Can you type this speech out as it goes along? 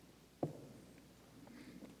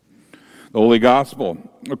The Holy Gospel,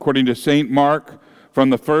 according to St. Mark, from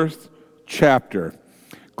the first chapter.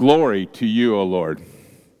 Glory to you, O Lord.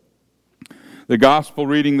 The Gospel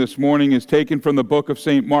reading this morning is taken from the book of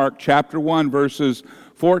St. Mark, chapter 1, verses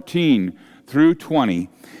 14 through 20,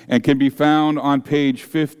 and can be found on page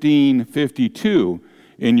 1552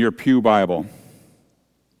 in your Pew Bible.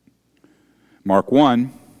 Mark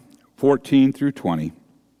 1, 14 through 20.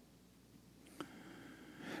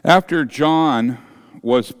 After John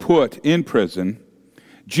was put in prison,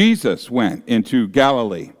 Jesus went into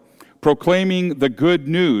Galilee, proclaiming the good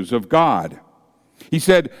news of God. He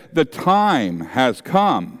said, "The time has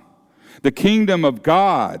come. The kingdom of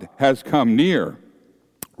God has come near.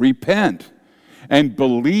 Repent and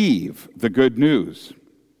believe the good news."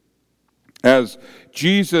 As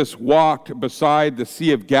Jesus walked beside the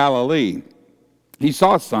Sea of Galilee, he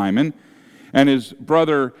saw Simon and his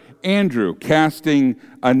brother Andrew casting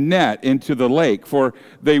a net into the lake, for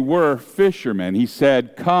they were fishermen. He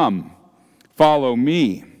said, "Come, follow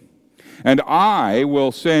me, and I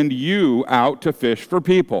will send you out to fish for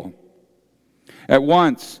people." At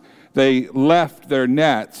once they left their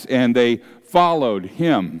nets and they followed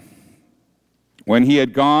him. When he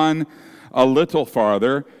had gone a little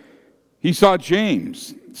farther, he saw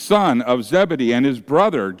James, son of Zebedee, and his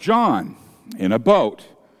brother John in a boat,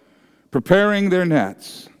 preparing their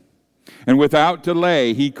nets. And without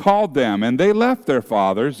delay he called them, and they left their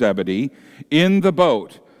father Zebedee in the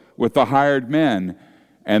boat with the hired men,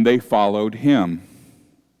 and they followed him.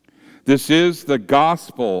 This is the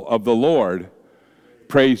gospel of the Lord.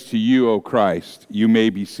 Praise to you, O Christ. You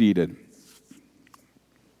may be seated.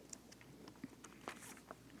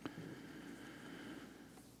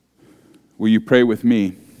 Will you pray with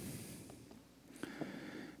me?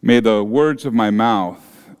 May the words of my mouth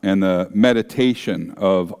and the meditation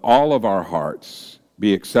of all of our hearts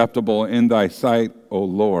be acceptable in thy sight, O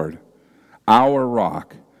Lord, our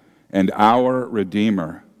rock and our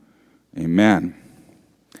Redeemer. Amen.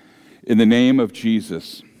 In the name of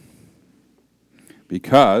Jesus,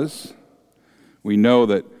 because we know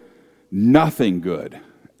that nothing good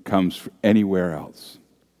comes from anywhere else.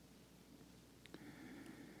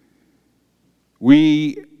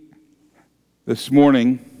 We, this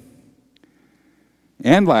morning,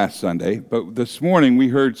 and last Sunday, but this morning we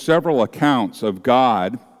heard several accounts of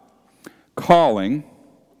God calling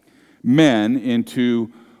men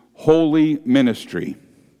into holy ministry.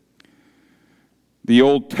 The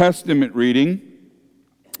Old Testament reading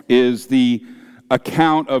is the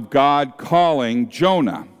account of God calling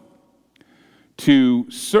Jonah to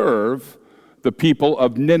serve the people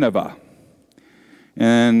of Nineveh.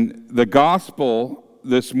 And the gospel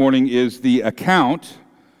this morning is the account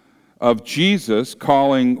of Jesus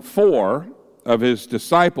calling 4 of his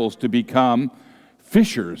disciples to become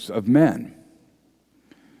fishers of men.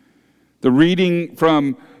 The reading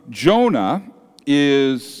from Jonah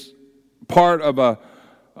is part of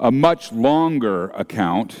a much longer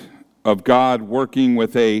account of God working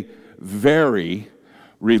with a very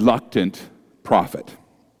reluctant prophet.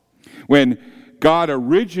 When God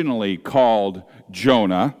originally called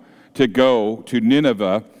Jonah to go to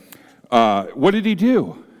Nineveh, what did he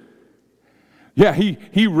do? Yeah,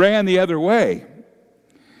 he ran the other way.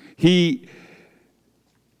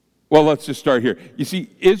 Well, let's just start here. You see,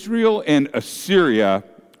 Israel and Assyria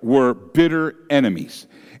were bitter enemies,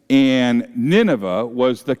 and Nineveh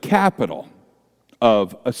was the capital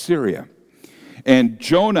of Assyria. And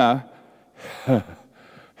Jonah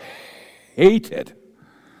hated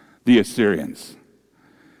the Assyrians.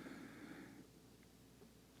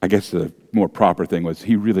 I guess the more proper thing was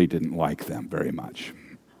he really didn't like them very much.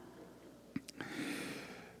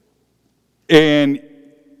 And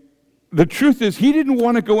the truth is, he didn't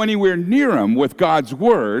want to go anywhere near them with God's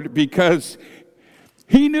word because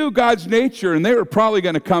he knew God's nature and they were probably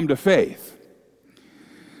going to come to faith.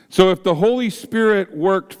 So if the Holy Spirit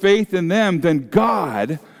worked faith in them, then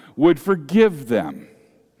God would forgive them.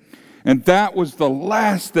 And that was the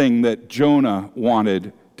last thing that Jonah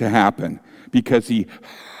wanted to happen because he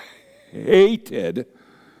hated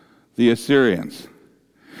the Assyrians.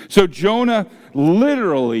 So Jonah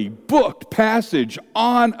literally booked passage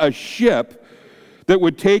on a ship that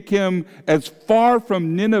would take him as far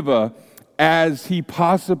from Nineveh as he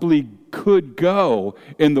possibly could go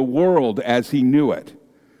in the world as he knew it.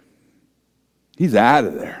 He's out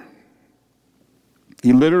of there.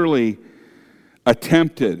 He literally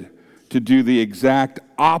attempted to do the exact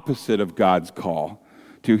opposite of God's call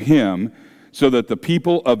to him so that the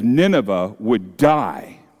people of Nineveh would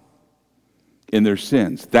die in their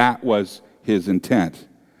sins. That was his intent.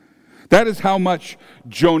 That is how much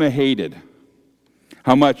Jonah hated.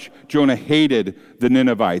 how much Jonah hated the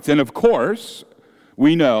Ninevites. And of course,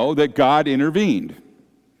 we know that God intervened.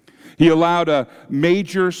 He allowed a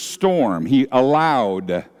major storm.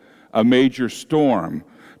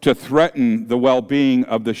 To threaten the well-being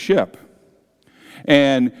of the ship.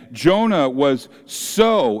 And Jonah was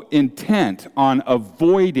so intent on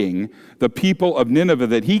avoiding the people of Nineveh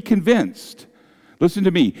that he convinced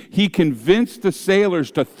the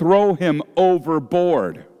sailors to throw him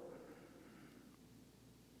overboard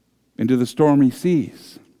into the stormy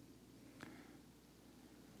seas.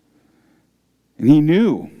 And he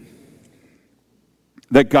knew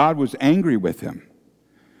that God was angry with him.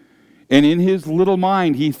 And in his little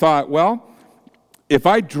mind, he thought, well, if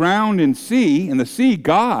I drowned in the sea,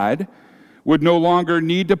 God would no longer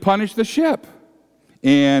need to punish the ship.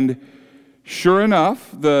 And sure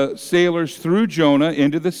enough, the sailors threw Jonah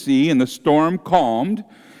into the sea, and the storm calmed,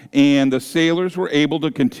 and the sailors were able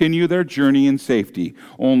to continue their journey in safety,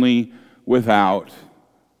 only without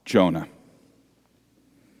Jonah.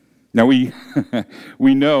 Now we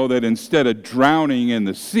know that instead of drowning in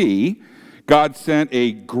the sea, God sent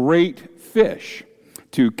a great fish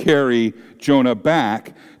to carry Jonah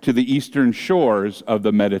back to the eastern shores of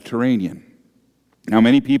the Mediterranean. Now,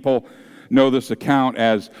 many people know this account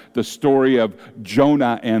as the story of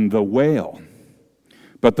Jonah and the whale.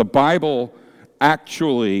 But the Bible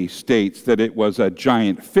actually states that it was a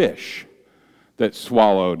giant fish that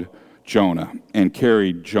swallowed Jonah and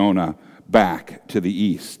carried Jonah back to the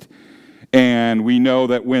east. And we know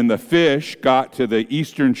that when the fish got to the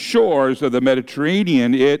eastern shores of the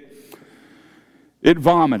Mediterranean, it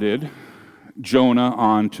vomited Jonah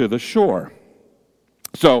onto the shore.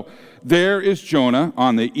 So there is Jonah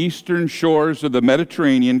on the eastern shores of the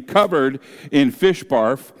Mediterranean, covered in fish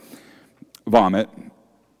barf, vomit,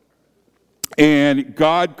 and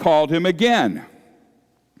God called him again.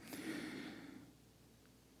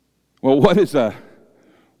 Well, what's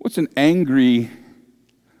an angry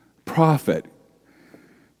prophet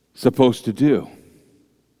supposed to do?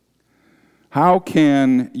 How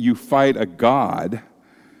can you fight a God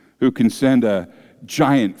who can send a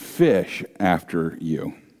giant fish after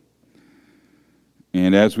you?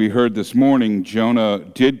 And as we heard this morning, Jonah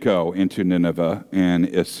did go into Nineveh and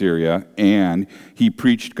Assyria, and he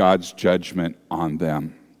preached God's judgment on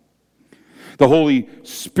them. The Holy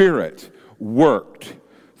Spirit worked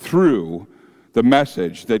through the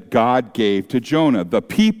message that God gave to Jonah. The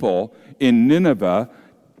people in Nineveh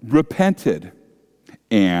repented,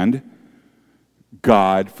 and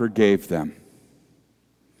God forgave them.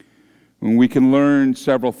 And we can learn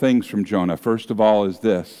several things from Jonah. First of all is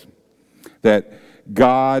this, that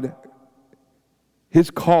God, his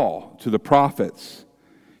call to the prophets,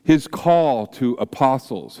 his call to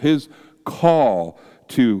apostles, his call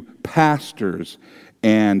to pastors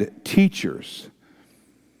and teachers,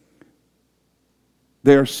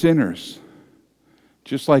 they are sinners,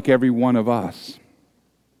 just like every one of us,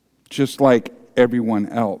 just like everyone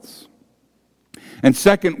else. And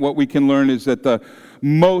second, what we can learn is that the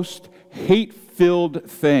most hate-filled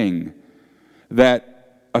thing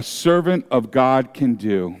that a servant of God can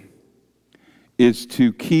do is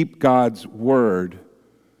to keep God's word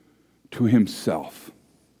to himself.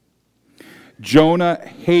 Jonah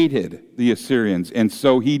hated the Assyrians, and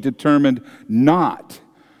so he determined not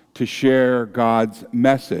to share God's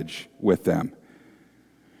message with them.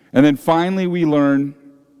 And then finally we learn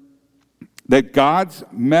that God's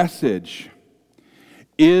message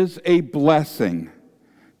is a blessing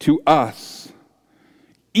to us,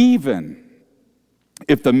 even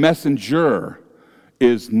if the messenger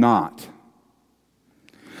is not.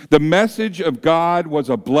 The message of God was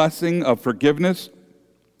a blessing of forgiveness,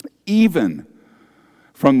 even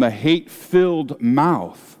from the hate-filled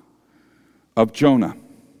mouth of Jonah.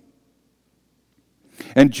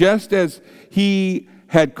 And just as he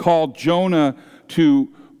had called Jonah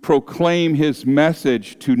to proclaim his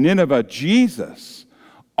message to Nineveh, Jesus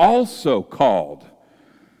also called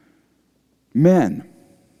men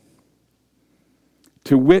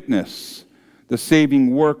to witness the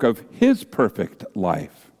saving work of his perfect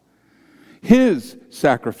life, his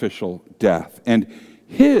sacrificial death, and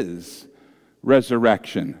his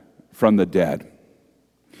resurrection from the dead.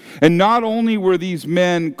 And not only were these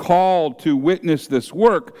men called to witness this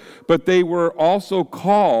work, but they were also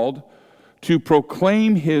called to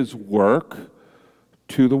proclaim his work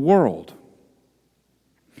to the world.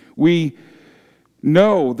 We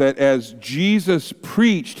know that as Jesus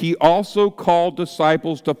preached, he also called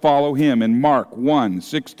disciples to follow him in Mark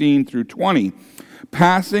 1:16 through 20,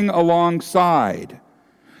 passing alongside,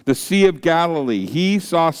 the Sea of Galilee, he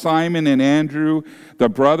saw Simon and Andrew, the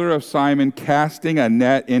brother of Simon, casting a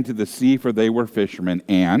net into the sea, for they were fishermen.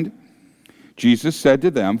 And Jesus said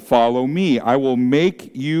to them, "Follow me. I will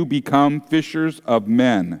make you become fishers of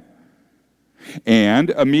men."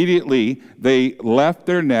 And immediately they left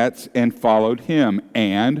their nets and followed him.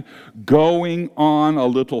 And going on a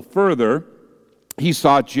little further, he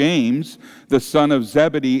saw James, the son of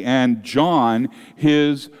Zebedee, and John,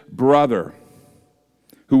 his brother,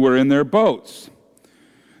 who were in their boats.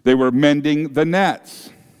 They were mending the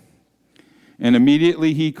nets. And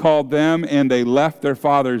immediately he called them, and they left their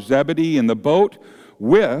father Zebedee in the boat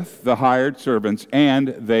with the hired servants, and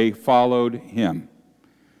they followed him.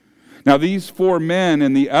 Now these 4 men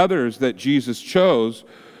and the others that Jesus chose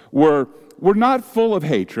were not full of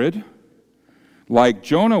hatred like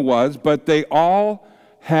Jonah was, but they all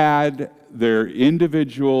had their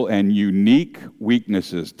individual and unique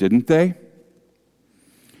weaknesses, didn't they?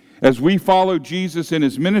 As we follow Jesus in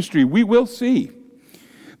his ministry, we will see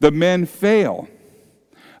the men fail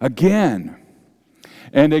again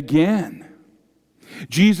and again.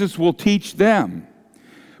 Jesus will teach them,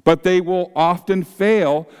 but they will often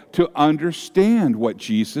fail to understand what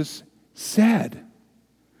Jesus said.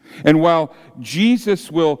 And while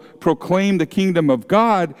Jesus will proclaim the kingdom of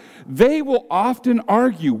God, they will often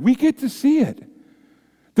argue. We get to see it.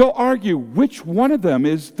 They'll argue which one of them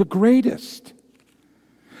is the greatest.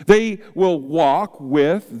 They will walk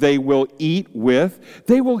with, they will eat with,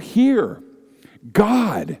 they will hear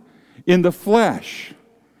God in the flesh,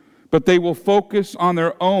 but they will focus on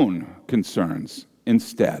their own concerns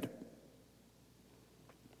instead.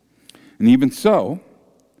 And even so,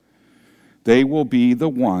 they will be the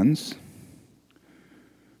ones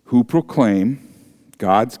who proclaim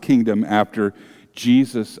God's kingdom after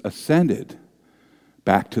Jesus ascended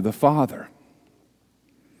back to the Father.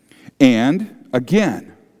 And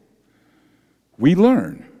again, we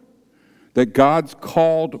learn that God's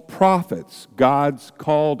called prophets, God's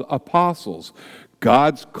called apostles,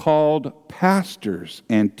 God's called pastors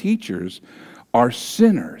and teachers are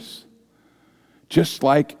sinners, just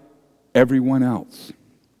like everyone else.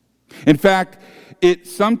 In fact, it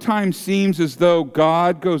sometimes seems as though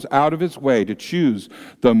God goes out of his way to choose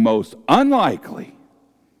the most unlikely,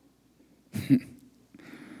 the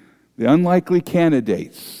unlikely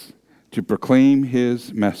candidates to proclaim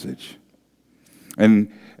his message.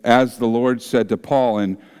 And as the Lord said to Paul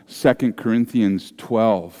in 2 Corinthians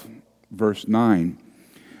 12, verse 9,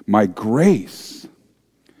 "My grace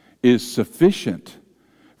is sufficient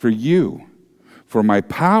for you, for my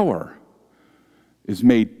power is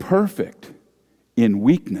made perfect in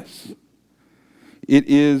weakness." It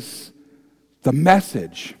is the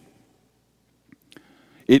message.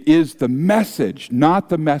 It is the message, not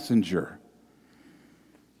the messenger,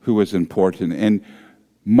 who is important. And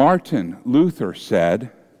Martin Luther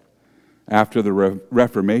said, after the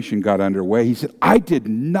Reformation got underway, he said, "I did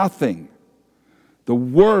nothing. The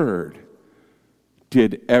Word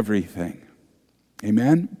did everything."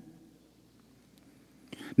 Amen?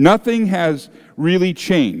 Nothing has really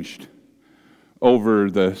changed over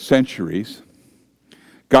the centuries.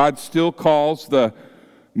 God still calls the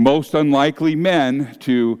most unlikely men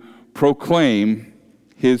to proclaim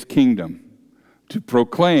his kingdom, to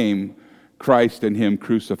proclaim Christ and him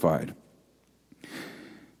crucified.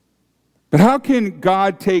 But how can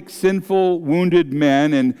God take sinful, wounded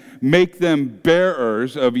men and make them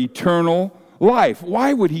bearers of eternal life?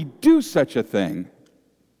 Why would he do such a thing?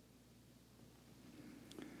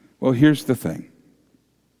 Well, here's the thing.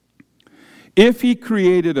 If he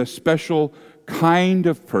created a special kind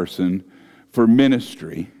of person for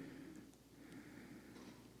ministry,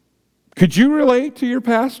 could you relate to your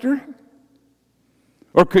pastor?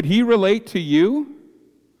 Or could he relate to you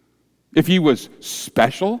if he was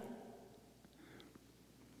special?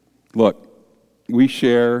 Look, we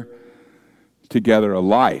share together a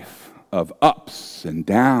life of ups and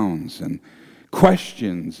downs and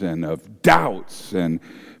questions and of doubts and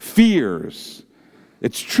fears.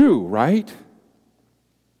 It's true, right?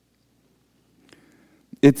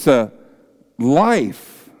 It's a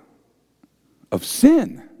life of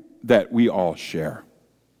sin that we all share.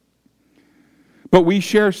 But we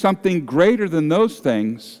share something greater than those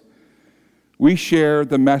things. We share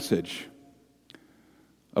the message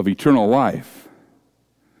of eternal life.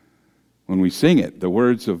 When we sing it, the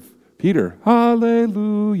words of Peter,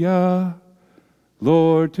 "Hallelujah,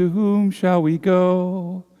 Lord, to whom shall we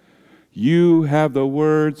go? You have the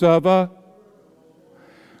words of a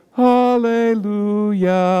hallelujah."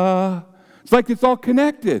 It's like it's all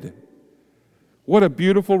connected. What a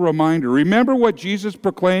beautiful reminder. Remember what Jesus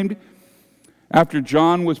proclaimed After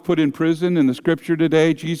John was put in prison in the scripture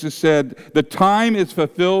today, Jesus said, "The time is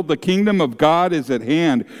fulfilled, the kingdom of God is at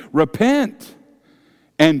hand. Repent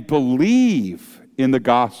and believe in the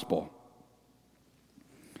gospel."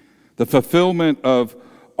 The fulfillment of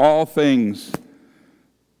all things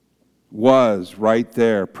was right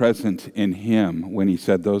there, present in him when he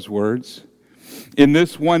said those words. In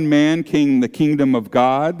this one man came the kingdom of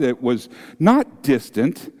God. It was not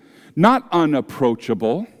distant, not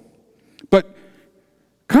unapproachable, but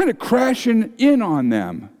kind of crashing in on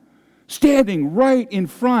them, standing right in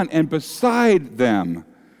front and beside them,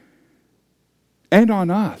 and on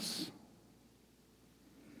us.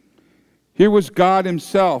 Here was God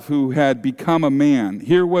himself who had become a man.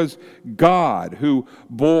 Here was God who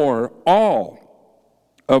bore all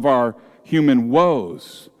of our human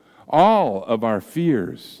woes, all of our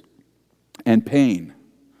fears and pain.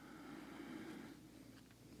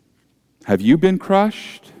 Have you been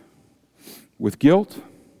crushed with guilt?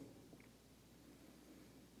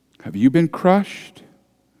 Have you been crushed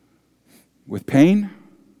with pain?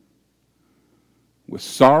 With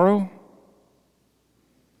sorrow?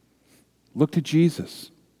 Look to Jesus.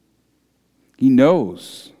 He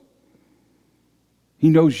knows. He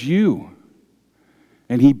knows you.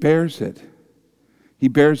 And he bears it. He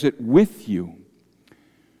bears it with you.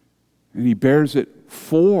 And he bears it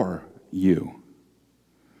for you.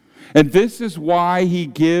 And this is why he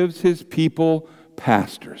gives his people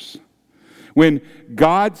pastors. When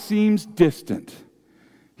God seems distant,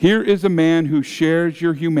 here is a man who shares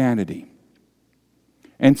your humanity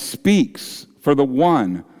and speaks for the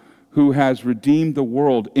one who has redeemed the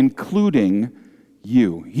world, including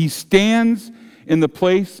you. He stands in the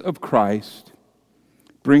place of Christ,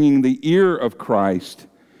 bringing the ear of Christ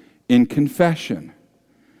in confession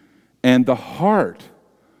and the heart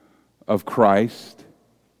of Christ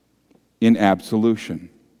in absolution.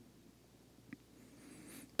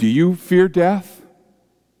 Do you fear death?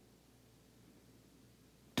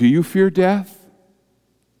 Do you fear death?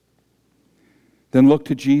 Then look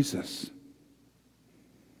to Jesus.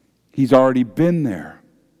 He's already been there,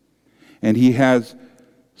 and he has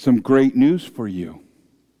some great news for you.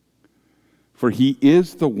 For he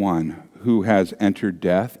is the one who has entered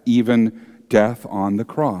death, even death on the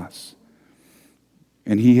cross.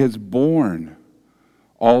 And he has borne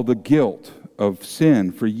all the guilt of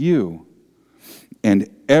sin for you and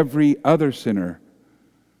every other sinner.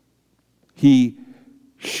 He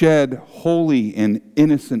shed holy and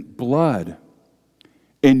innocent blood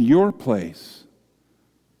in your place.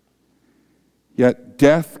 Yet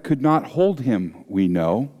death could not hold him, we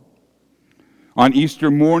know. On Easter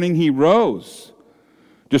morning he rose,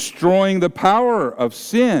 destroying the power of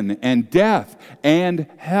sin and death and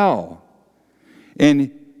hell.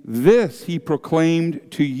 And this he proclaimed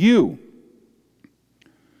to you.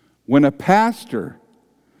 When a pastor,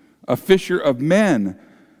 a fisher of men,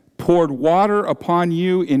 poured water upon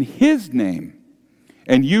you in his name,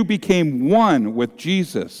 and you became one with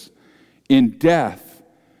Jesus in death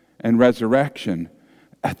and resurrection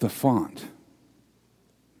at the font.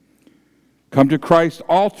 Come to Christ's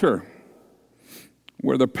altar,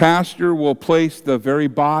 where the pastor will place the very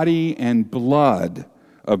body and blood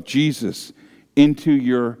of Jesus into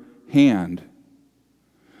your hand.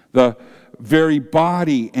 The very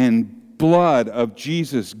body and blood of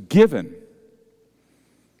Jesus given,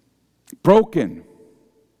 broken,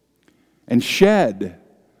 and shed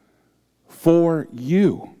for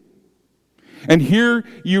you. And here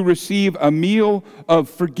you receive a meal of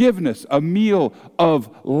forgiveness, a meal of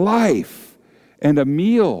life, and a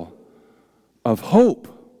meal of hope.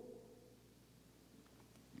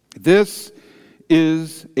 This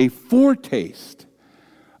is a foretaste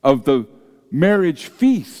of the marriage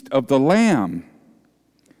feast of the Lamb.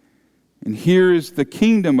 And here is the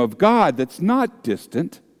kingdom of God that's not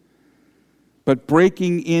distant, but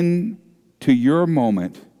breaking into your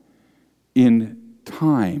moment in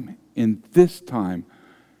time, in this time,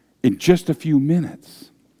 in just a few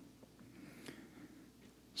minutes.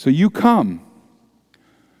 So you come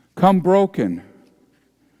broken,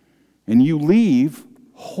 and you leave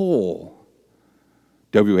whole.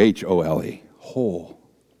 W-H-O-L-E, whole.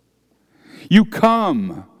 You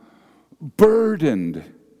come burdened,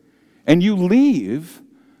 and you leave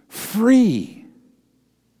free.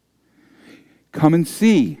 Come and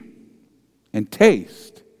see and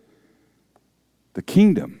taste the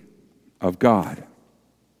kingdom of God.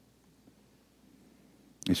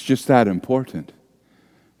 It's just that important.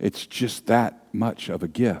 It's just that much of a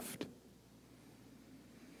gift.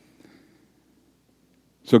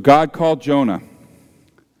 So God called Jonah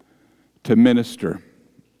to minister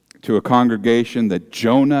to a congregation that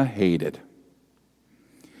Jonah hated.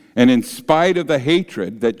 And in spite of the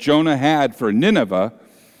hatred that Jonah had for Nineveh,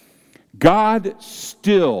 God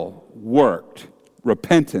still worked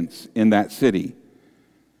repentance in that city.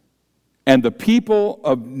 And the people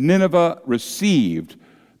of Nineveh received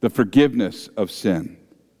the forgiveness of sin.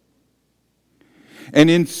 And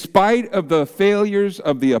in spite of the failures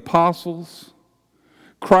of the apostles,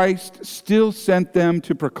 Christ still sent them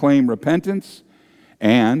to proclaim repentance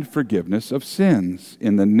and forgiveness of sins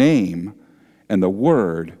in the name and the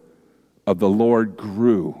word of the Lord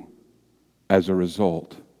grew as a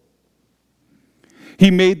result. He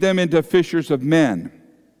made them into fishers of men.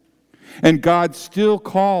 And God still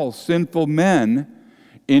calls sinful men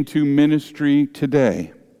into ministry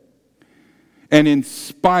today. And in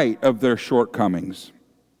spite of their shortcomings,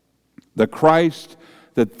 the Christ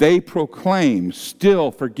that they proclaim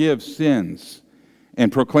still forgives sins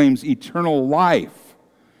and proclaims eternal life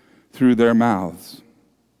through their mouths.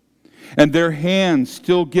 And their hands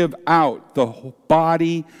still give out the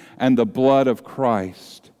body and the blood of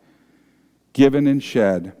Christ, given and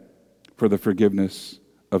shed for the forgiveness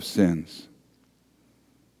of sins.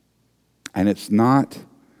 And it's not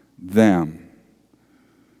them,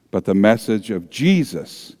 but the message of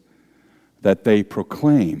Jesus that they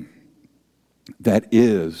proclaim that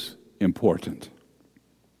is important.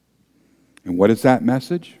 And what is that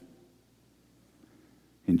message?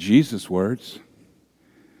 In Jesus' words,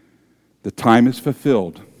 the time is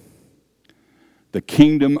fulfilled. The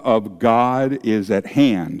kingdom of God is at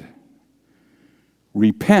hand.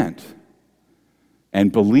 Repent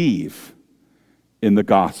and believe in the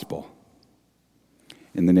gospel.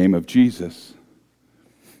 In the name of Jesus,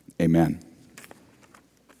 amen.